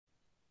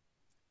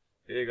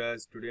Hey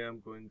guys, today I'm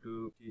going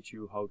to teach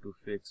you how to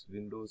fix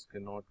Windows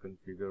cannot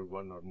configure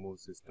one or more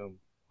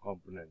system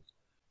components.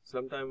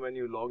 Sometime when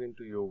you log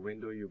into your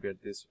window, you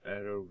get this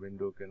error,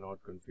 window cannot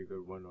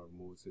configure one or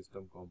more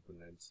system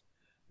components,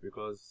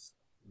 because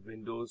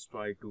Windows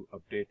try to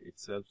update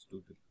itself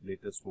to the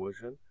latest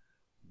version,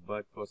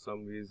 but for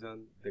some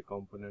reason the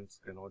components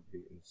cannot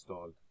be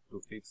installed.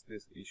 To fix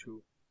this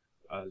issue,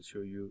 I'll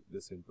show you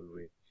the simple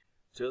way.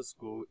 Just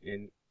go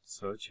in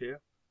search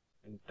here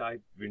and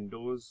type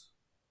Windows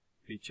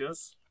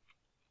features.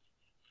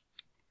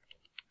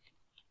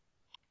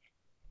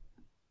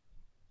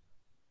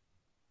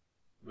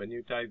 When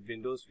you type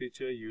Windows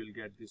feature, you will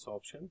get this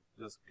option.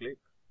 Just click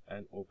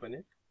and open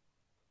it.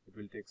 It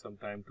will take some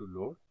time to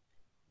load.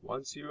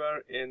 Once you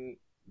are in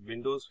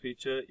Windows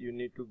feature, you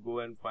need to go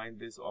and find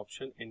this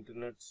option,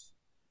 Internet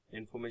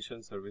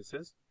Information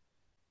Services.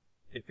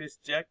 If it's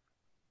checked,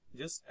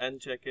 just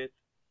uncheck it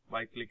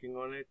by clicking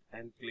on it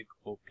and click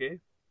OK,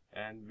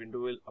 and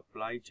Windows will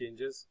apply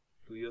changes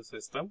to your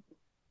system.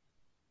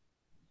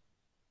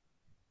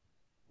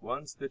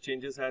 Once the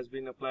changes has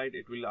been applied,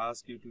 it will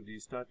ask you to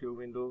restart your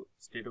window.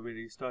 Straight away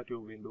restart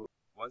your window.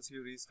 Once you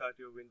restart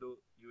your window,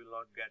 you will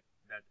not get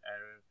that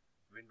error,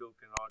 window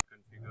cannot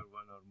configure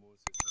one or more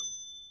system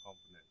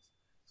components.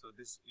 So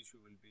this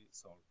issue will be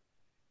solved.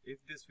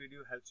 If this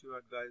video helps you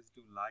out guys,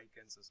 do like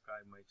and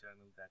subscribe my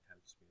channel. That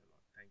helps me a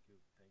lot. Thank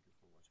you.